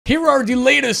Here are the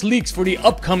latest leaks for the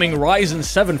upcoming Ryzen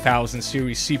 7000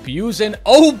 series CPUs, and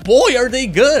oh boy are they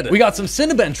good! We got some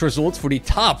Cinebench results for the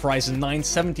top Ryzen 9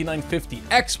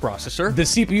 7950X processor. The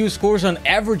CPU scores an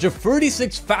average of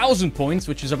 36,000 points,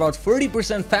 which is about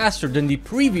 30% faster than the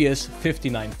previous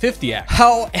 5950X.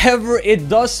 However, it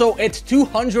does so at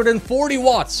 240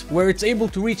 watts, where it's able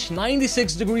to reach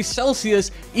 96 degrees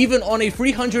Celsius even on a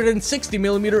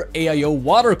 360mm AIO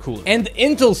water cooler. And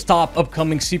Intel's top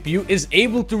upcoming CPU is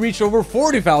able to reach over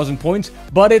 40,000 points,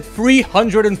 but at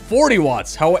 340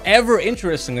 watts. However,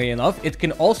 interestingly enough, it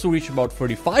can also reach about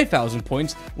 35,000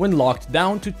 points when locked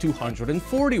down to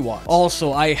 240 watts.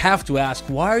 Also, I have to ask,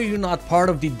 why are you not part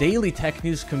of the daily tech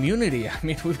news community? I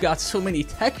mean, we've got so many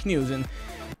tech news and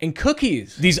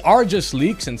cookies. These are just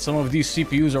leaks, and some of these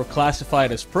CPUs are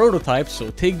classified as prototypes, so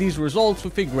take these results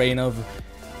with a grain of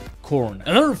corn.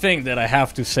 Another thing that I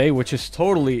have to say, which is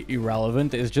totally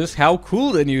irrelevant, is just how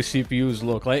cool the new CPUs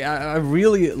look. Like, I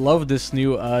really love this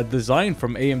new design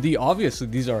from AMD. Obviously,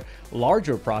 these are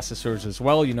larger processors as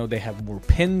well. You know, they have more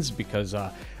pins because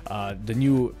the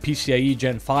new PCIe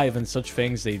Gen 5 and such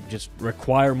things, they just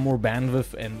require more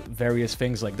bandwidth and various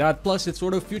things like that. Plus, it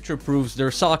sort of future-proofs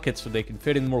their sockets so they can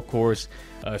fit in more cores,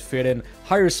 fit in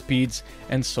higher speeds,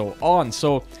 and so on.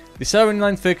 So the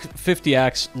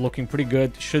 7950X looking pretty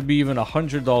good. Should be even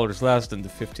 $100 less than the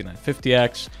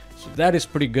 5950X. So that is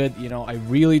pretty good. You know, I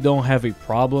really don't have a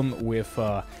problem with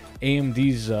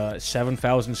AMD's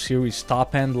 7000 series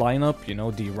top-end lineup. You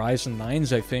know, the Ryzen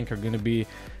 9s, I think, are going to be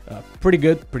pretty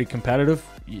good, pretty competitive.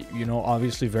 You know,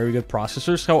 obviously very good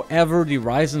processors. However, the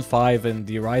Ryzen 5 and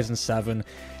the Ryzen 7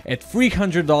 at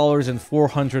 $300 and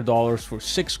 $400 for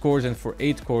 6 cores and for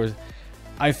 8 cores,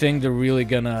 I think they're really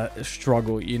gonna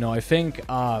struggle. You know, I think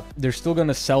they're still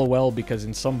gonna sell well because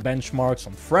in some benchmarks,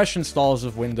 on fresh installs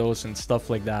of Windows and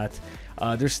stuff like that,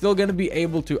 they're still gonna be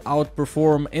able to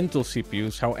outperform Intel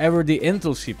CPUs. However, the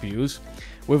Intel CPUs,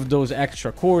 with those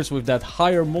extra cores, with that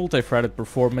higher multi-threaded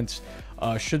performance,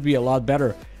 should be a lot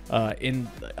better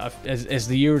as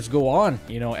the years go on.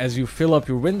 You know, as you fill up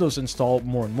your Windows install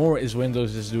more and more, as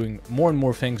Windows is doing more and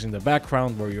more things in the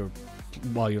background while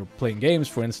you're playing games,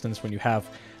 for instance, when you have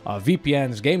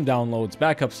VPNs, game downloads,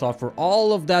 backup software,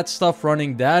 all of that stuff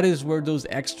running, that is where those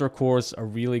extra cores are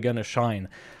really gonna shine.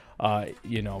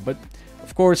 You know, but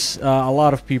of course, a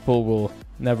lot of people will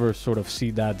never sort of see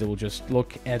that. They will just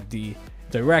look at the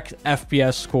direct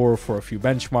FPS score for a few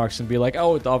benchmarks and be like,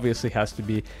 oh, it obviously has to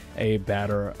be a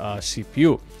better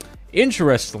CPU.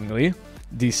 Interestingly,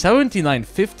 the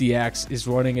 7950X is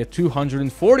running at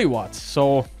 240 watts,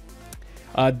 so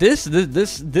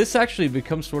this actually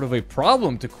becomes sort of a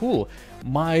problem to cool.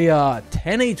 My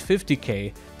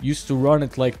 10850K used to run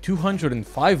at like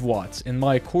 205 watts, and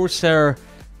my Corsair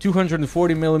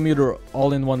 240mm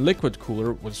all-in-one liquid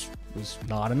cooler was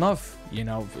not enough. You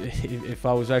know, if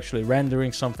I was actually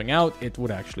rendering something out, it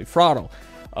would actually throttle.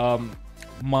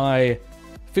 My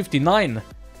 5900X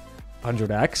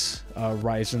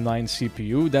Ryzen 9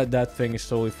 CPU, that thing is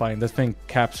totally fine. That thing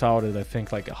caps out at, I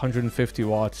think, like 150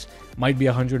 watts, might be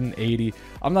 180.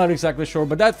 I'm not exactly sure,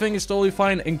 but that thing is totally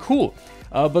fine and cool.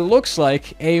 But it looks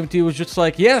like AMD was just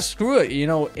like, yeah, screw it. You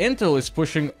know, Intel is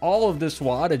pushing all of this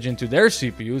wattage into their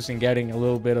CPUs and getting a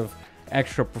little bit of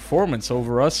extra performance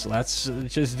over us. Let's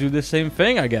just do the same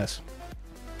thing, I guess.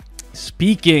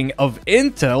 Speaking of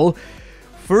Intel,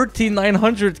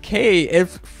 13900K at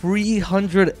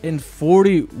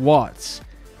 340 watts.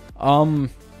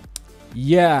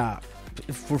 Yeah,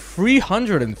 for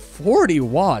 340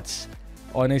 watts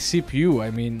on a CPU, I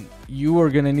mean, you are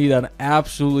gonna need an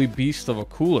absolutely beast of a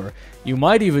cooler. You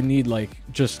might even need like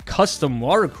just custom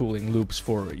water cooling loops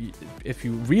for if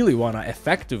you really want to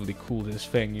effectively cool this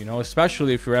thing, you know,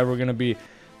 especially if you're ever gonna be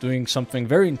doing something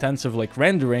very intensive like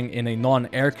rendering in a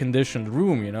non-air conditioned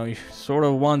room. You know, you sort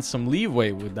of want some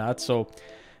leeway with that. So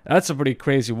that's a pretty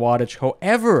crazy wattage.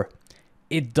 However,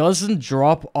 it doesn't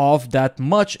drop off that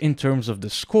much in terms of the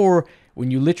score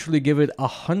when you literally give it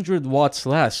 100 watts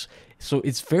less. So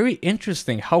it's very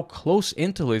interesting how close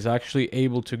Intel is actually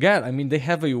able to get. I mean, they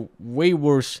have a way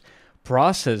worse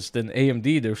process than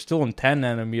AMD. They're still on 10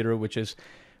 nanometer, which is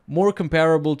more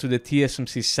comparable to the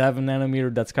TSMC 7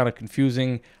 nanometer. That's kind of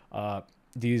confusing.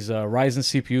 These Ryzen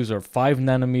CPUs are 5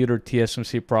 nanometer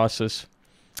TSMC process.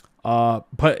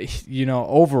 But, you know,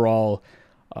 overall,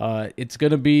 it's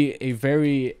going to be a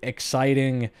very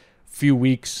exciting few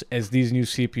weeks as these new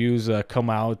CPUs come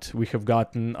out. We have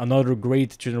gotten another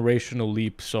great generational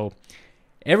leap. So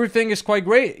everything is quite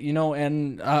great, you know,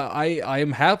 and I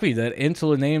am happy that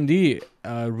Intel and AMD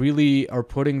really are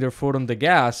putting their foot on the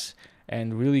gas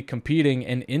and really competing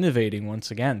and innovating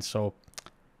once again. So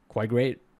quite great.